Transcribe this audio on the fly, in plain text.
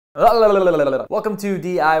Welcome to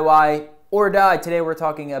DIY or Die. Today we're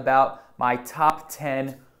talking about my top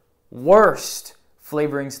 10 worst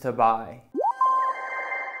flavorings to buy.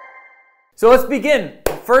 So let's begin.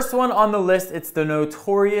 First one on the list, it's the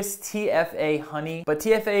notorious TFA honey. But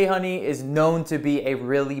TFA honey is known to be a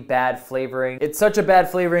really bad flavoring. It's such a bad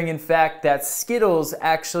flavoring, in fact, that Skittles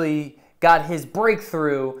actually got his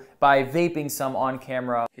breakthrough by vaping some on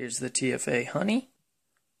camera. Here's the TFA honey.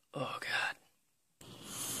 Oh God.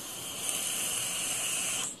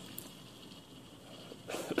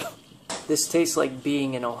 This tastes like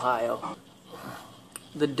being in Ohio.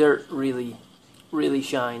 The dirt really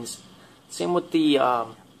shines. Same with the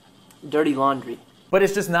dirty laundry. But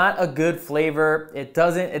it's just not a good flavor. It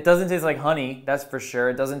doesn't taste like honey, that's for sure.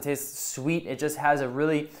 It doesn't taste sweet. It just has a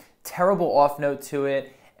really terrible off note to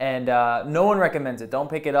it. And no one recommends it. Don't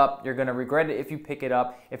pick it up. You're gonna regret it if you pick it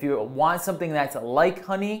up. If you want something that's like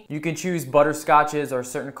honey, you can choose butterscotches or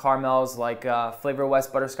certain caramels like Flavor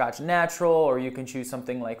West Butterscotch Natural, or you can choose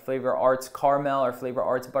something like Flavor Arts Caramel or Flavor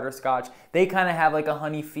Arts Butterscotch. They kind of have like a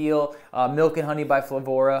honey feel. Milk and Honey by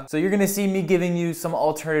Flavora. So you're gonna see me giving you some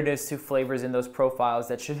alternatives to flavors in those profiles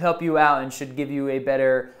that should help you out and should give you a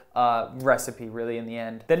better recipe really in the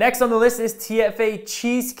end. The next on the list is TFA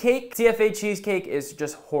cheesecake. TFA cheesecake is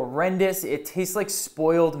just horrendous. It tastes like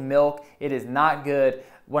spoiled milk. It is not good.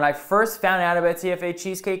 When I first found out about TFA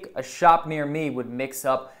cheesecake, a shop near me would mix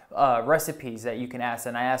up recipes that you can ask,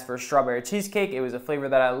 and I asked for a strawberry cheesecake. It was a flavor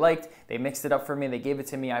that I liked. They mixed it up for me, they gave it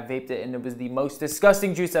to me, I vaped it, and it was the most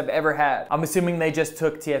disgusting juice I've ever had. I'm assuming they just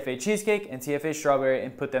took TFA cheesecake and TFA strawberry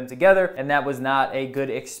and put them together, and that was not a good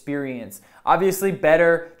experience. Obviously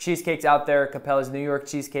better cheesecakes out there, Capella's New York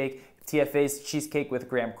cheesecake, TFA's cheesecake with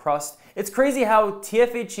graham crust. It's crazy how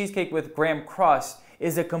TFA cheesecake with graham crust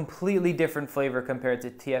is a completely different flavor compared to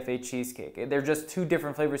TFA cheesecake. They're just two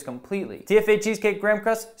different flavors completely. TFA cheesecake graham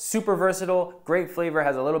crust, super versatile, great flavor,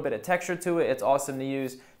 has a little bit of texture to it, it's awesome to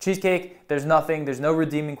use. Cheesecake, there's no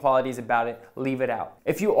redeeming qualities about it, leave it out.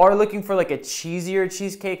 If you are looking for like a cheesier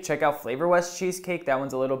cheesecake, check out Flavor West cheesecake. That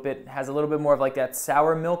one's has a little bit more of like that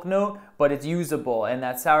sour milk note, but it's usable, and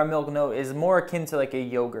that sour milk note is more akin to like a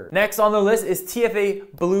yogurt. Next on the list is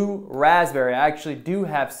TFA Blue Raspberry. I actually do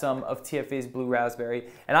have some of TFA's Blue Raspberry,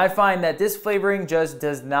 and I find that this flavoring just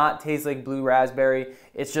does not taste like blue raspberry.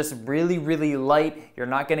 It's just really light. You're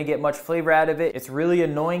not gonna get much flavor out of it. It's really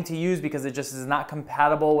annoying to use because it just is not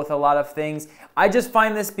compatible with a lot of things. I just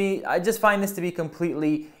find this to be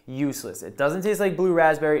completely useless. It doesn't taste like blue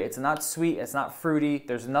raspberry. It's not sweet. It's not fruity.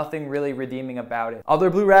 There's nothing really redeeming about it. Other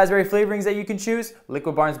blue raspberry flavorings that you can choose,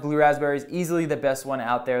 Liquid Barn's Blue Raspberry is easily the best one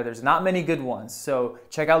out there. There's not many good ones, so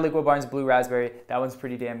check out Liquid Barn's Blue Raspberry. That one's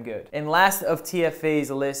pretty damn good. And last of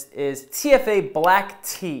TFA's list is TFA Black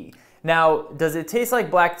Tea. Now, does it taste like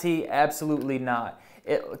black tea? Absolutely not.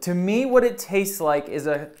 To me, what it tastes like is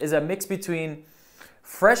a mix between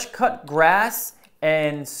fresh cut grass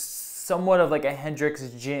and somewhat of like a Hendrick's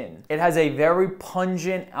gin. It has a very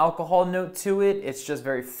pungent alcohol note to it. It's just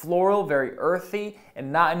very floral, very earthy,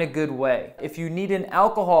 and not in a good way. If you need an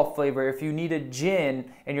alcohol flavor, if you need a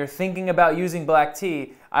gin, and you're thinking about using black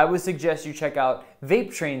tea, I would suggest you check out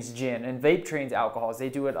Vape Train's gin and Vape Train's alcohols. They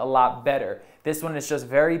do it a lot better. This one is just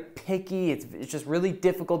very picky. It's just really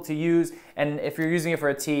difficult to use. And if you're using it for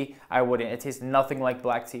a tea, I wouldn't. It tastes nothing like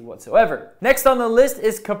black tea whatsoever. Next on the list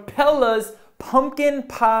is Capella's Pumpkin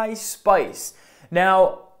Pie Spice.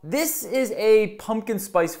 Now, this is a pumpkin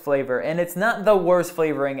spice flavor, and it's not the worst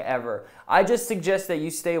flavoring ever. I just suggest that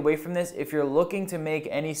you stay away from this if you're looking to make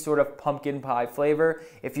any sort of pumpkin pie flavor.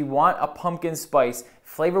 If you want a pumpkin spice,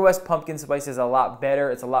 Flavor West pumpkin spice is a lot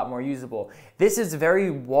better. It's a lot more usable. This is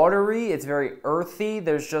very watery. It's very earthy.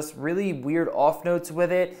 There's just really weird off notes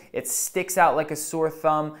with it. It sticks out like a sore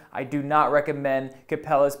thumb. I do not recommend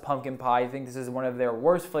Capella's pumpkin pie. I think this is one of their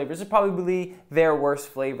worst flavors. It's probably their worst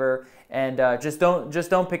flavor. And just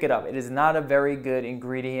don't pick it up. It is not a very good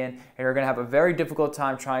ingredient, and you're gonna have a very difficult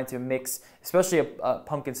time trying to mix, especially a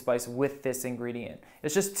pumpkin spice with this ingredient.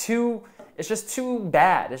 It's just too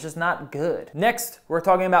bad. It's just not good. Next, we're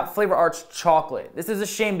talking about Flavor Arts chocolate. This is a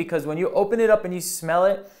shame because when you open it up and you smell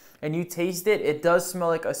it and you taste it, it does smell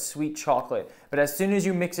like a sweet chocolate. But as soon as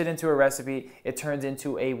you mix it into a recipe, it turns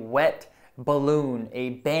into a wet balloon, a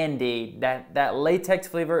Band-Aid. That latex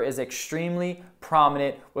flavor is extremely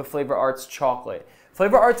prominent with Flavor Arts chocolate.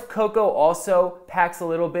 Flavor Arts Cocoa also packs a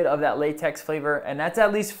little bit of that latex flavor, and that's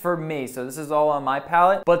at least for me, so this is all on my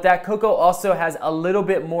palate. But that cocoa also has a little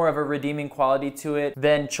bit more of a redeeming quality to it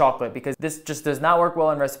than chocolate, because this just does not work well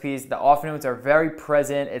in recipes. The off notes are very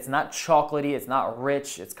present. It's not chocolatey, it's not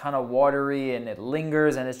rich, it's kind of watery, and it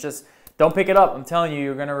lingers, and it's just don't pick it up. I'm telling you,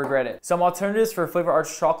 you're gonna regret it. Some alternatives for Flavor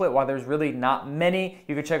Arts chocolate, while there's really not many,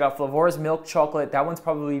 you can check out Flavor's milk chocolate. That one's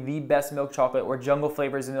probably the best milk chocolate, or Jungle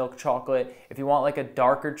Flavors milk chocolate. If you want like a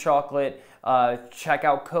darker chocolate, check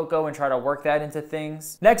out cocoa and try to work that into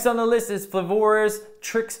things. Next on the list is Flavor's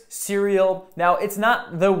Trix cereal. Now, it's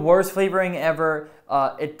not the worst flavoring ever.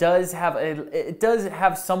 It does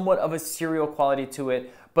have somewhat of a cereal quality to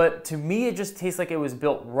it, but to me it just tastes like it was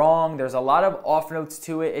built wrong. There's a lot of off notes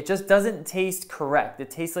to it. It just doesn't taste correct. It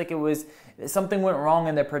tastes like something went wrong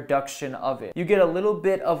in the production of it. You get a little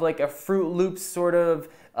bit of like a Fruit Loops sort of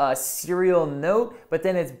cereal note, but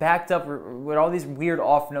then it's backed up with all these weird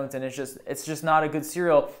off notes, and it's just not a good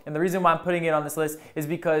cereal. And the reason why I'm putting it on this list is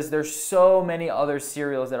because there's so many other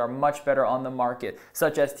cereals that are much better on the market,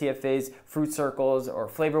 such as TFA's Fruit Circles or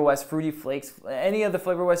Flavor West Fruity Flakes, any of the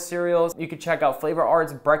Flavor West cereals. You could check out Flavor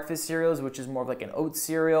Arts breakfast cereals, which is more of like an oat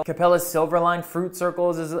cereal. Capella's Silverline Fruit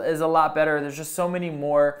Circles is a lot better. There's just so many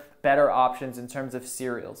more better options in terms of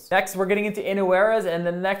cereals. Next, we're getting into Inuera's, and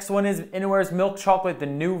the next one is Inuera's Milk Chocolate, the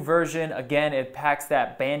new version. Again, it packs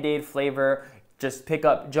that Band-Aid flavor. Just pick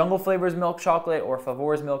up Jungle Flavors milk chocolate or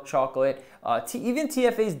Flavor's milk chocolate. Even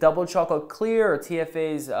TFA's Double Chocolate Clear or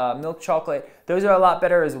TFA's milk chocolate, those are a lot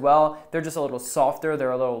better as well. They're just a little softer, they're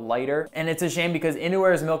a little lighter. And it's a shame because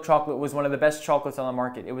Inuera's milk chocolate was one of the best chocolates on the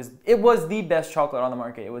market. It was the best chocolate on the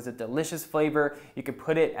market. It was a delicious flavor. You could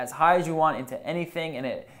put it as high as you want into anything, and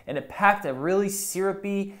it packed a really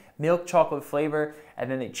syrupy milk chocolate flavor, and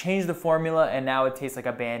then they changed the formula, and now it tastes like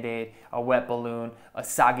a Band-Aid, a wet balloon, a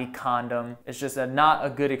soggy condom. It's just not a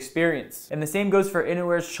good experience. And the same goes for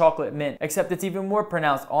Inuera's Chocolate Mint, except it's even more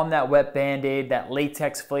pronounced on that wet Band-Aid, that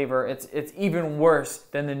latex flavor. It's even worse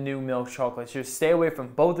than the new milk chocolates. Just stay away from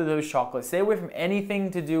both of those chocolates. Stay away from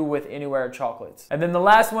anything to do with Inuera chocolates. And then the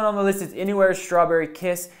last one on the list is Inuera's Strawberry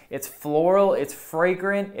Kiss. It's floral, it's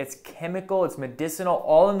fragrant, it's chemical, it's medicinal,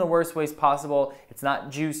 all in the worst ways possible. It's not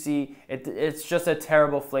juicy. It's just a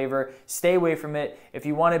terrible flavor. Stay away from it. If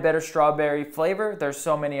you want a better strawberry flavor, there's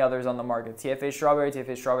so many others on the market. TFA Strawberry,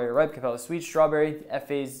 TFA Strawberry Ripe, Capella Sweet Strawberry,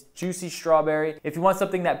 FA's Juicy Strawberry. If you want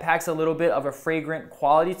something that packs a little bit of a fragrant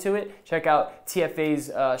quality to it, check out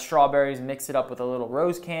TFA's Strawberries. Mix it up with a little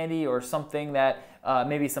rose candy or something that,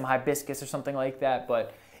 maybe some hibiscus or something like that.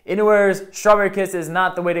 But Inuera's Strawberry Kiss is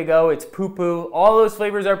not the way to go. It's poo-poo. All those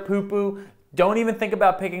flavors are poo-poo. Don't even think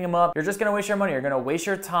about picking them up. You're just gonna waste your money. You're gonna waste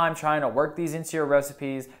your time trying to work these into your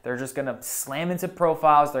recipes. They're just gonna slam into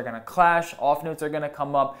profiles. They're gonna clash. Off notes are gonna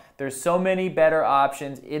come up. There's so many better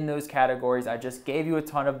options in those categories. I just gave you a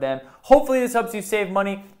ton of them. Hopefully this helps you save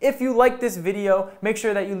money. If you like this video, make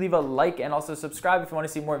sure that you leave a like and also subscribe if you wanna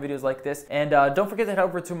see more videos like this. And don't forget to head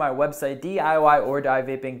over to my website,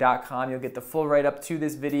 DIYOrDieVaping.com. You'll get the full write-up to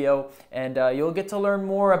this video, and you'll get to learn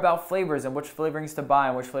more about flavors and which flavorings to buy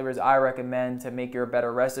and which flavors I recommend to make your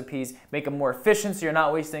better recipes, make them more efficient so you're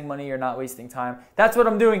not wasting money, you're not wasting time. That's what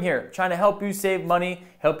I'm doing here, trying to help you save money,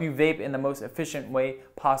 help you vape in the most efficient way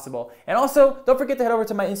possible. And also, don't forget to head over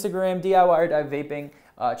to my Instagram, DIYOrDieVaping.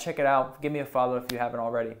 Check it out. Give me a follow if you haven't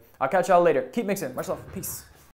already. I'll catch y'all later. Keep mixing. Much love. Peace.